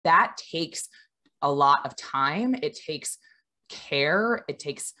that takes a lot of time. It takes care. It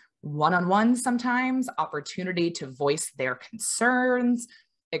takes one-on-one sometimes, opportunity to voice their concerns,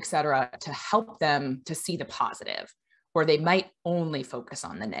 et cetera, to help them to see the positive, or they might only focus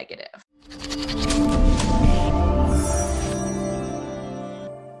on the negative.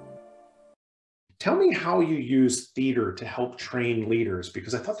 Tell me how you use theater to help train leaders,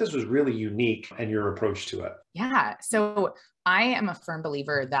 because I thought this was really unique in your approach to it. Yeah. So I am a firm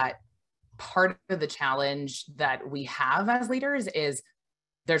believer that part of the challenge that we have as leaders is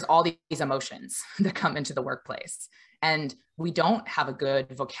there's all these emotions that come into the workplace, and we don't have a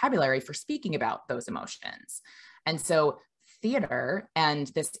good vocabulary for speaking about those emotions. And so theater and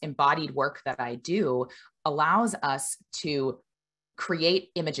this embodied work that I do allows us to create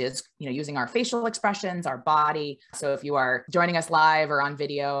images, using our facial expressions, our body. So if you are joining us live or on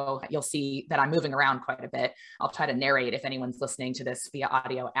video, you'll see that I'm moving around quite a bit. I'll try to narrate if anyone's listening to this via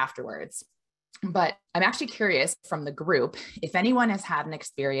audio afterwards. But I'm actually curious from the group, if anyone has had an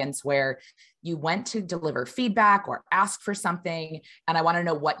experience where you went to deliver feedback or ask for something, and I want to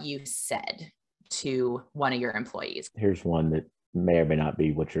know what you said to one of your employees. Here's one that may or may not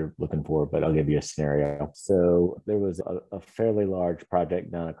be what you're looking for, but I'll give you a scenario. So there was a fairly large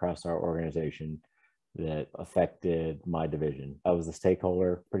project done across our organization that affected my division. I was a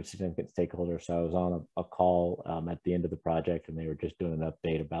stakeholder, pretty significant stakeholder. So I was on a call at the end of the project, and they were just doing an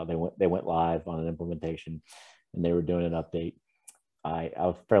update about, they went live on an implementation, and they were doing an update. I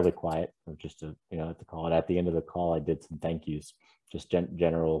was fairly quiet, just at the call. And at the end of the call, I did some thank yous, just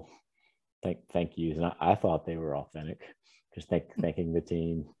general thank yous. And I thought they were authentic, just thanking the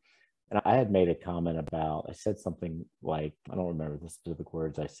team. And I had made a comment about, I said something like, I don't remember the specific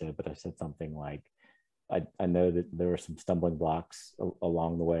words I said, but I said something like, I know that there were some stumbling blocks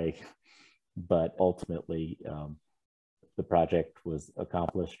along the way, but ultimately the project was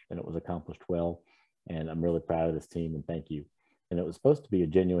accomplished, and it was accomplished well. And I'm really proud of this team, and thank you. And it was supposed to be a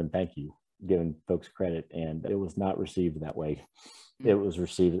genuine thank you, giving folks credit, and it was not received that way. It was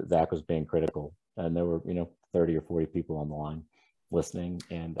received that Zach was being critical, and there were 30 or 40 people on the line listening,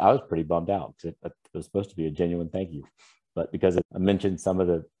 and I was pretty bummed out because it was supposed to be a genuine thank you, but because I mentioned some of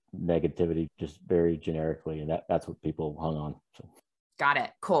the negativity just very generically, and that's what people hung on. So. Got it.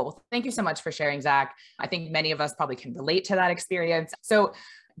 Cool. Thank you so much for sharing, Zach. I think many of us probably can relate to that experience. So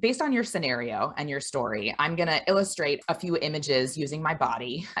based on your scenario and your story, I'm going to illustrate a few images using my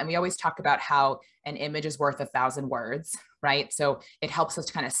body. And we always talk about how an image is worth 1,000 words, right? So it helps us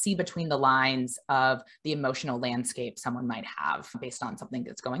to kind of see between the lines of the emotional landscape someone might have based on something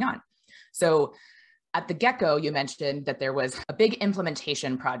that's going on. So at the get-go, you mentioned that there was a big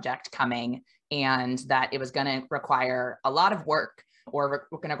implementation project coming, and that it was going to require a lot of work, or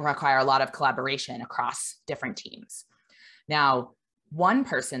going to require a lot of collaboration across different teams. Now, one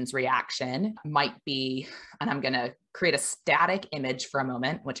person's reaction might be, and I'm going to create a static image for a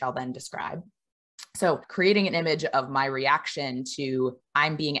moment, which I'll then describe. So creating an image of my reaction to,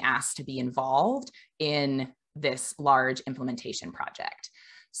 I'm being asked to be involved in this large implementation project.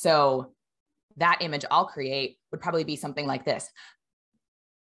 So that image I'll create would probably be something like this,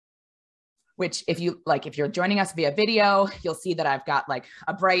 which if you're joining us via video, you'll see that I've got like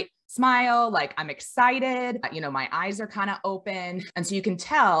a bright smile, like I'm excited, my eyes are kind of open. And so you can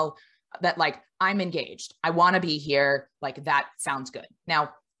tell that like I'm engaged. I want to be here. Like that sounds good.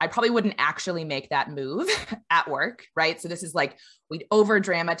 Now, I probably wouldn't actually make that move at work, right? So this is like, we over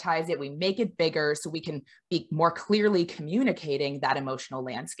dramatize it. We make it bigger so we can be more clearly communicating that emotional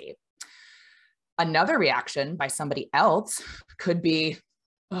landscape. Another reaction by somebody else could be,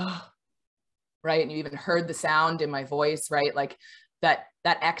 oh, right? And you even heard the sound in my voice, right? Like that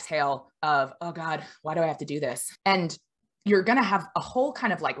exhale of, oh God, why do I have to do this? And you're going to have a whole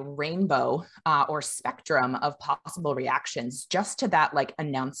kind of like rainbow or spectrum of possible reactions just to that like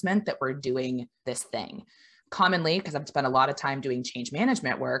announcement that we're doing this thing. Commonly, because I've spent a lot of time doing change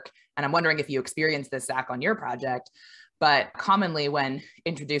management work, and I'm wondering if you experienced this, Zach, on your project, but commonly when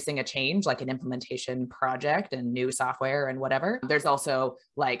introducing a change, like an implementation project and new software and whatever, there's also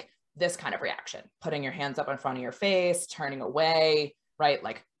like this kind of reaction, putting your hands up in front of your face, turning away, right?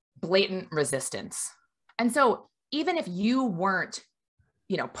 Like blatant resistance. And so even if you weren't,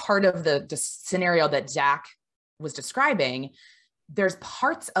 part of the scenario that Zach was describing, there's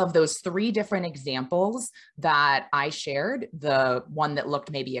parts of those 3 different examples that I shared, the one that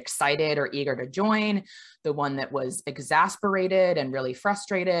looked maybe excited or eager to join, the one that was exasperated and really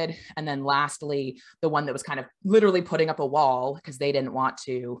frustrated, and then lastly, the one that was kind of literally putting up a wall because they didn't want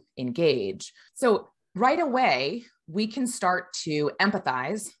to engage. So right away, we can start to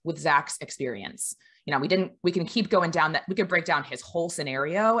empathize with Zach's experience. You know, we can keep going down that. We could break down his whole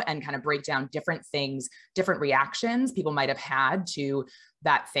scenario and kind of break down different things, different reactions people might have had to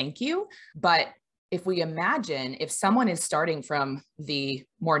that thank you. But if we imagine if someone is starting from the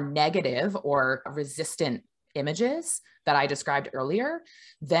more negative or resistant images that I described earlier,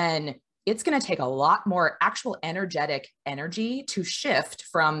 then it's going to take a lot more actual energetic energy to shift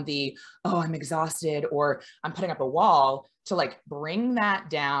from the, oh, I'm exhausted or I'm putting up a wall, to like bring that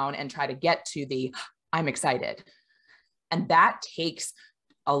down and try to get to the, I'm excited. And that takes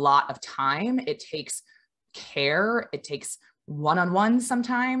a lot of time. It takes care. It takes one-on-one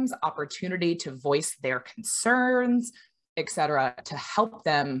sometimes, opportunity to voice their concerns, et cetera, to help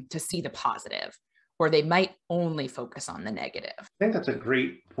them to see the positive, or they might only focus on the negative. I think that's a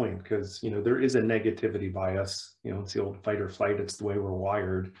great point because, you know, there is a negativity bias. You know, it's the old fight or flight. It's the way we're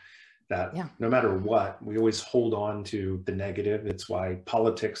wired, that no matter what, we always hold on to the negative. It's why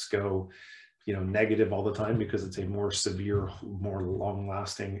politics go, you know, negative all the time, because it's a more severe, more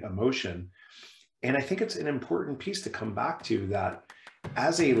long-lasting emotion. And I think it's an important piece to come back to, that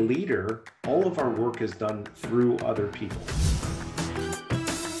as a leader, all of our work is done through other people.